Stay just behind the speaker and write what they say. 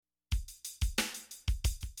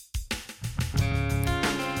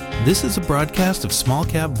This is a broadcast of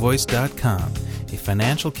SmallCapVoice.com, a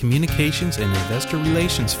financial communications and investor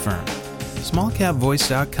relations firm.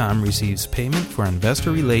 SmallCapVoice.com receives payment for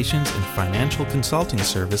investor relations and financial consulting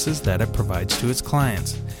services that it provides to its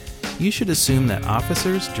clients. You should assume that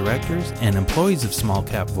officers, directors, and employees of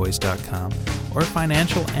SmallCapVoice.com or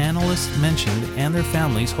financial analysts mentioned and their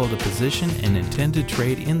families hold a position and intend to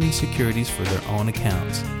trade in these securities for their own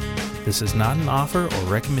accounts. This is not an offer or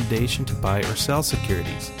recommendation to buy or sell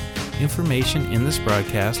securities. Information in this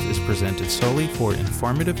broadcast is presented solely for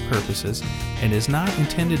informative purposes and is not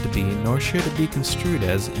intended to be, nor should it be construed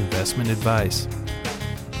as, investment advice.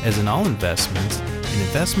 As in all investments, an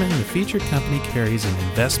investment in the featured company carries an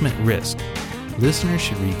investment risk. Listeners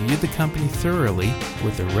should review the company thoroughly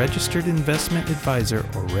with a registered investment advisor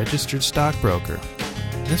or registered stockbroker.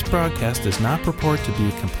 This broadcast does not purport to be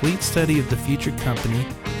a complete study of the featured company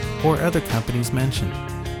or other companies mentioned.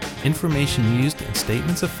 Information used and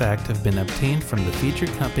statements of fact have been obtained from the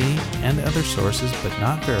featured company and other sources but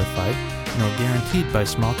not verified nor guaranteed by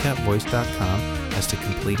SmallCapVoice.com as to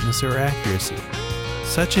completeness or accuracy.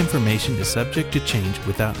 Such information is subject to change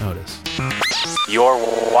without notice. You're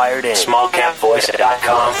wired in.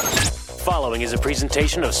 SmallCapVoice.com. Following is a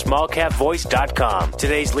presentation of SmallCapVoice.com,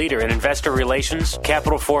 today's leader in investor relations,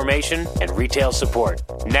 capital formation, and retail support.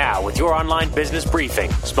 Now, with your online business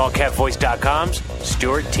briefing, SmallCapVoice.com's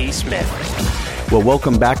Stuart T. Smith. Well,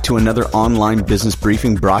 welcome back to another online business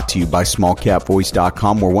briefing brought to you by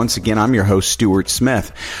SmallCapVoice.com, where once again, I'm your host, Stuart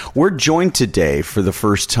Smith. We're joined today for the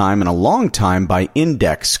first time in a long time by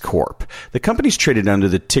Endexx Corp. The company's traded under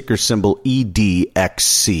the ticker symbol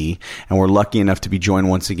EDXC, and we're lucky enough to be joined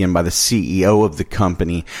once again by the CEO of the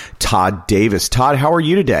company, Todd Davis. Todd, how are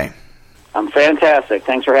you today? I'm fantastic.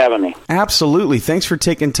 Thanks for having me. Absolutely. Thanks for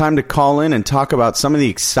taking time to call in and talk about some of the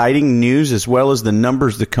exciting news as well as the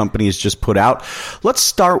numbers the company has just put out. Let's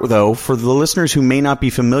start, though, for the listeners who may not be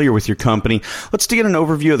familiar with your company, let's get an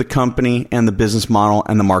overview of the company and the business model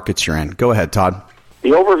and the markets you're in. Go ahead, Todd.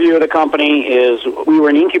 The overview of the company is we were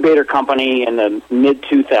an incubator company in the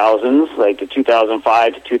mid-2000s, like the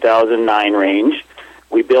 2005 to 2009 range.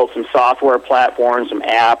 We built some software platforms, some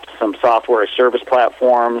apps, some software service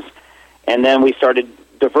platforms. And then we started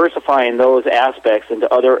diversifying those aspects into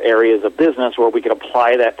other areas of business where we could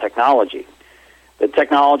apply that technology. The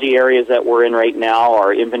technology areas that we're in right now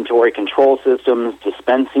are inventory control systems,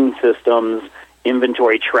 dispensing systems,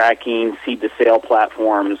 inventory tracking, seed-to-sale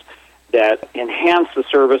platforms that enhance the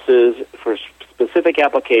services for specific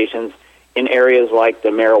applications in areas like the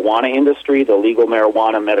marijuana industry, the legal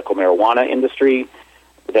marijuana, medical marijuana industry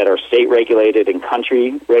that are state-regulated and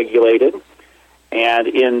country-regulated. And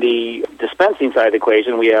in the dispensing side of the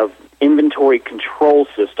equation, we have inventory control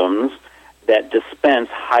systems that dispense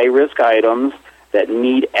high-risk items that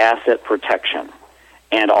need asset protection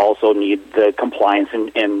and also need the compliance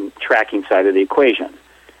and tracking side of the equation.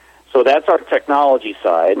 So that's our technology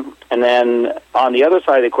side. And then on the other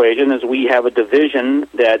side of the equation is we have a division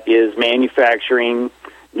that is manufacturing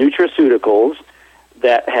nutraceuticals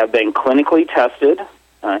that have been clinically tested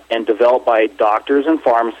and developed by doctors and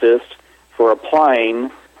pharmacists for applying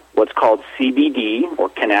what's called CBD, or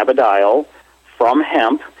cannabidiol, from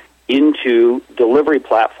hemp into delivery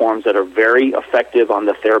platforms that are very effective on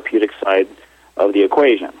the therapeutic side of the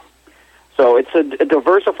equation. So it's a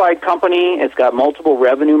diversified company. It's got multiple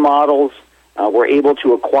revenue models. We're able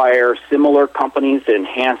to acquire similar companies to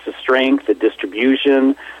enhance the strength, the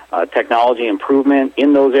distribution, technology improvement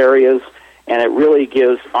in those areas, and it really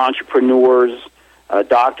gives entrepreneurs,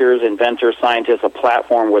 doctors, inventors, scientists, a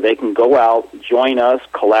platform where they can go out, join us,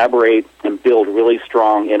 collaborate, and build really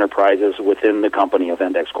strong enterprises within the company of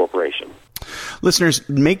Endexx Corporation. Listeners,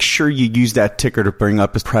 make sure you use that ticker to bring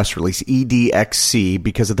up a press release, EDXC,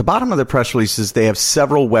 because at the bottom of the press releases, they have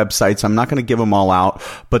several websites. I'm not going to give them all out,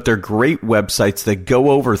 but they're great websites that go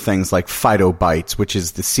over things like PhytoBites, which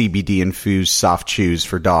is the CBD-infused soft chews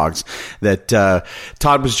for dogs that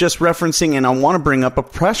Todd was just referencing. And I want to bring up a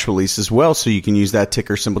press release as well so you can use that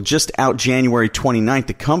ticker symbol. Just out January 29th,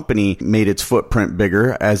 the company made its footprint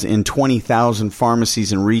bigger, as in 20,000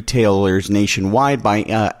 pharmacies and retailers nationwide by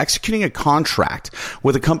executing a contract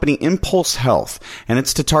with a company, Impulse Health, and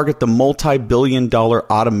it's to target the multi-billion-dollar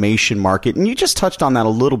automation market. And you just touched on that a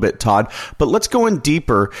little bit, Todd, but let's go in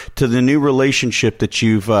deeper to the new relationship that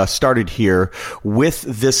you've started here with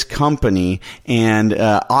this company and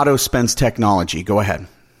AutoSpence Technology. Go ahead.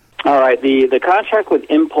 All right. The contract with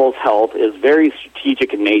Impulse Health is very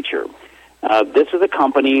strategic in nature. This is a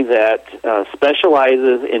company that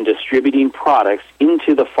specializes in distributing products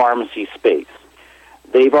into the pharmacy space.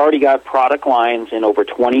 They've already got product lines in over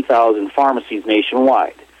 20,000 pharmacies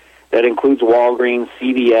nationwide. That includes Walgreens,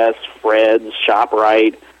 CVS, Fred's,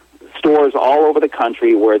 ShopRite, stores all over the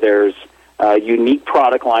country where there's unique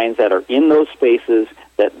product lines that are in those spaces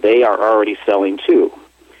that they are already selling to.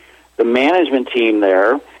 The management team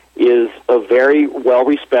there is a very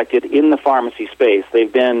well-respected in the pharmacy space.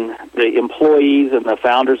 They've been, the employees and the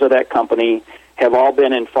founders of that company have all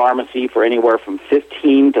been in pharmacy for anywhere from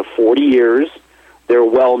 15 to 40 years. They're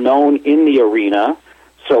well-known in the arena,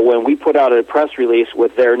 so when we put out a press release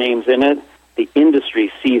with their names in it, the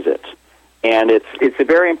industry sees it. And it's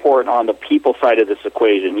very important on the people side of this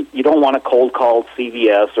equation. You don't want to cold call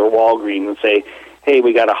CVS or Walgreens and say, hey,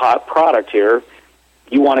 we got a hot product here.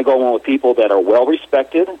 You want to go in with people that are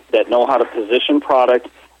well-respected, that know how to position product,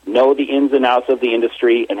 know the ins and outs of the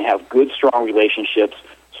industry, and have good, strong relationships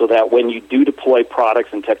so that when you do deploy products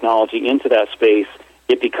and technology into that space,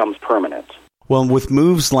 it becomes permanent. Well, with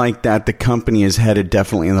moves like that, the company is headed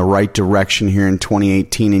definitely in the right direction here in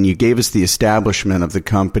 2018, and you gave us the establishment of the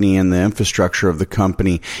company and the infrastructure of the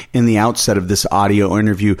company in the outset of this audio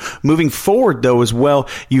interview. Moving forward, though, as well,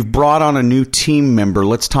 you've brought on a new team member.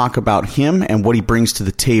 Let's talk about him and what he brings to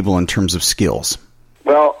the table in terms of skills.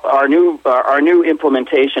 Well, our new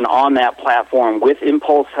implementation on that platform with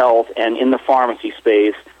Impulse Health and in the pharmacy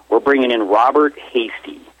space, we're bringing in Robert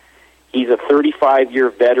Hasty. He's a 35-year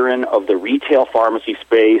veteran of the retail pharmacy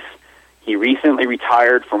space. He recently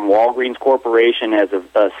retired from Walgreens Corporation as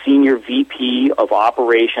a senior VP of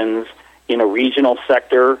operations in a regional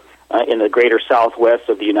sector in the greater southwest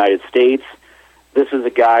of the United States. This is a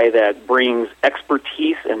guy that brings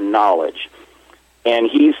expertise and knowledge, and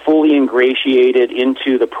he's fully ingratiated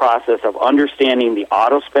into the process of understanding the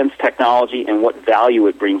auto-dispense technology and what value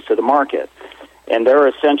it brings to the market. And there are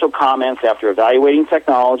essential comments after evaluating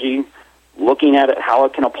technology, looking at it, how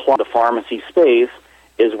it can apply to the pharmacy space,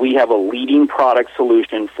 is we have a leading product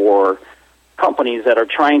solution for companies that are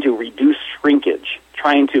trying to reduce shrinkage,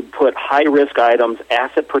 trying to put high-risk items,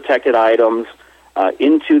 asset-protected items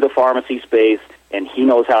into the pharmacy space, and he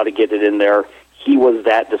knows how to get it in there. He was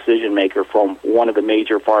that decision maker from one of the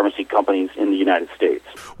major pharmacy companies in the United States.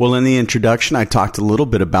 Well, in the introduction, I talked a little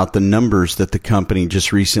bit about the numbers that the company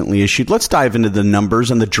just recently issued. Let's dive into the numbers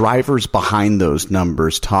and the drivers behind those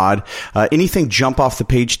numbers, Todd. Anything jump off the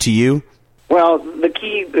page to you? Well, the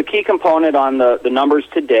key component on the numbers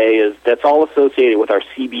today is that's all associated with our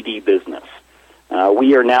CBD business.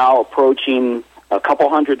 We are now approaching a couple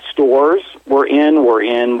hundred stores we're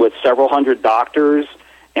in with several hundred doctors,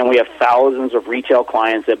 and we have thousands of retail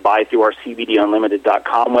clients that buy through our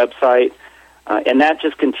CBDUnlimited.com website, and that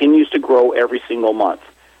just continues to grow every single month.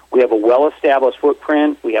 We have a well-established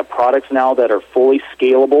footprint. We have products now that are fully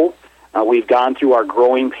scalable. We've gone through our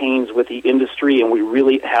growing pains with the industry, and we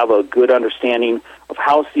really have a good understanding of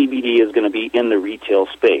how CBD is going to be in the retail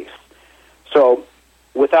space. So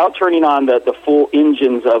without turning on the full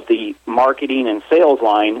engines of the marketing and sales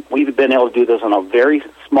line, we've been able to do this on a very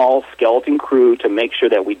small skeleton crew to make sure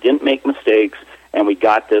that we didn't make mistakes and we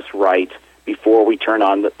got this right before we turn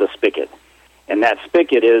on the spigot. And that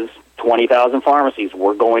spigot is 20,000 pharmacies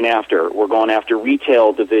we're going after. We're going after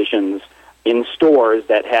retail divisions in stores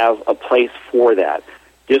that have a place for that.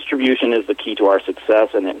 Distribution is the key to our success,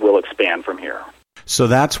 and it will expand from here. So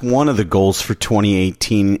that's one of the goals for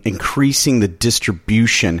 2018, increasing the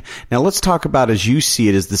distribution. Now let's talk about, as you see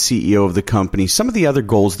it as the CEO of the company, some of the other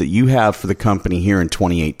goals that you have for the company here in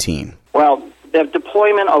 2018. Well, the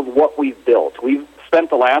deployment of what we've built. We've spent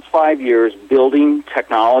the last 5 years building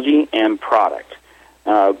technology and product.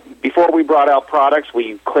 Before we brought out products,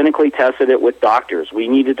 we clinically tested it with doctors. We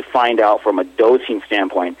needed to find out from a dosing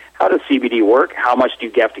standpoint, how does CBD work? How much do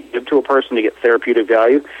you have to give to a person to get therapeutic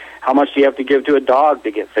value? How much do you have to give to a dog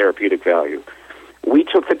to get therapeutic value? We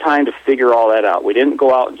took the time to figure all that out. We didn't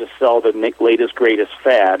go out and just sell the latest, greatest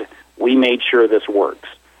fad. We made sure this works.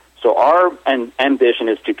 So our ambition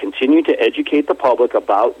is to continue to educate the public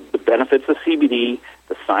about the benefits of CBD,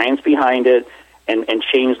 the science behind it, and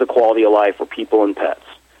change the quality of life for people and pets.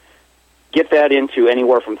 Get that into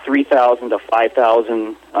anywhere from 3,000 to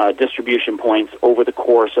 5,000 distribution points over the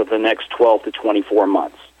course of the next 12 to 24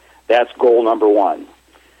 months. That's goal number one.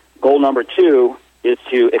 Goal number two is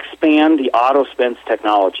to expand the auto-dispense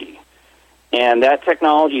technology. And that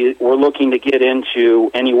technology, we're looking to get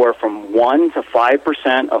into anywhere from 1 to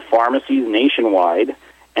 5% of pharmacies nationwide,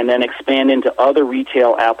 and then expand into other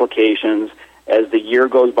retail applications as the year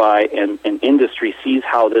goes by and industry sees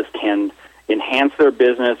how this can enhance their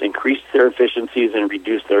business, increase their efficiencies, and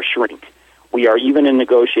reduce their shrink. We are even in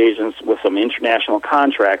negotiations with some international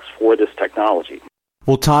contracts for this technology.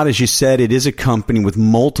 Well, Todd, as you said, it is a company with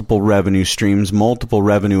multiple revenue streams, multiple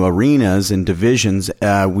revenue arenas and divisions.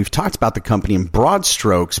 We've talked about the company in broad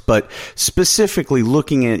strokes, but specifically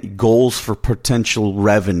looking at goals for potential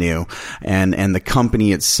revenue and the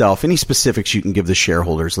company itself. Any specifics you can give the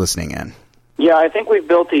shareholders listening in? Yeah, I think we've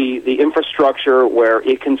built the infrastructure where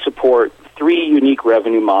it can support 3 unique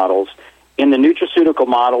revenue models. In the nutraceutical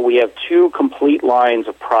model, we have 2 complete lines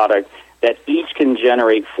of product that each can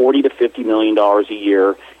generate $40 to $50 million a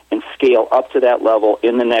year and scale up to that level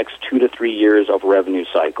in the next 2 to 3 years of revenue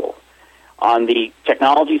cycle. On the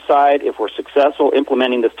technology side, if we're successful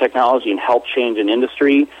implementing this technology and help change an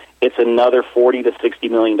industry, it's another $40 to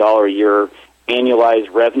 $60 million a year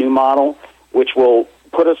annualized revenue model, which will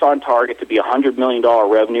put us on target to be a $100 million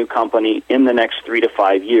revenue company in the next 3 to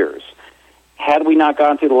 5 years. Had we not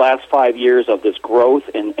gone through the last 5 years of this growth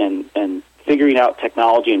and figuring out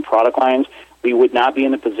technology and product lines, we would not be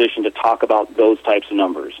in a position to talk about those types of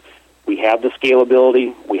numbers. We have the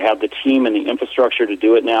scalability, we have the team and the infrastructure to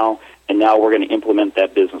do it now, and now we're going to implement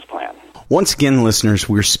that business plan. Once again, listeners,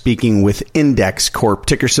 we're speaking with Endexx Corp,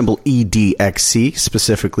 ticker symbol EDXC,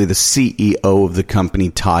 specifically the CEO of the company,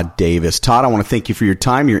 Todd Davis. Todd, I want to thank you for your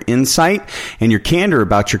time, your insight, and your candor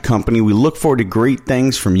about your company. We look forward to great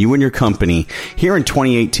things from you and your company here in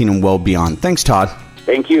 2018 and well beyond. Thanks, Todd.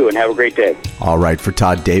 Thank you, and have a great day. All right, for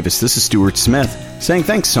Todd Davis, this is Stuart Smith saying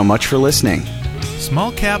thanks so much for listening.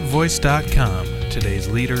 SmallCapVoice.com, today's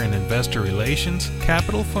leader in investor relations,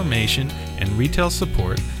 capital formation, and retail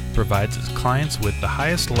support, provides its clients with the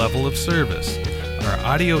highest level of service. Our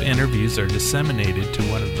audio interviews are disseminated to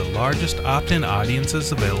one of the largest opt-in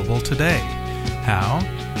audiences available today. How?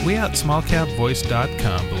 We at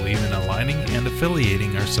SmallCapVoice.com believe in aligning and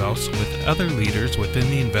affiliating ourselves with other leaders within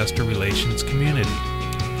the investor relations community.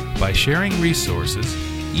 By sharing resources,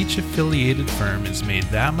 each affiliated firm is made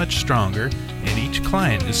that much stronger and each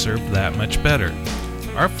client is served that much better.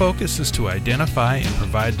 Our focus is to identify and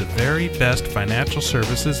provide the very best financial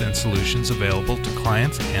services and solutions available to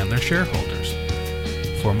clients and their shareholders.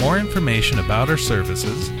 For more information about our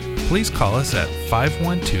services, please call us at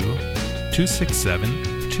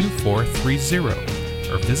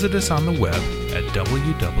 512-267-2430 or visit us on the web at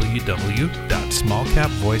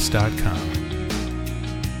www.smallcapvoice.com.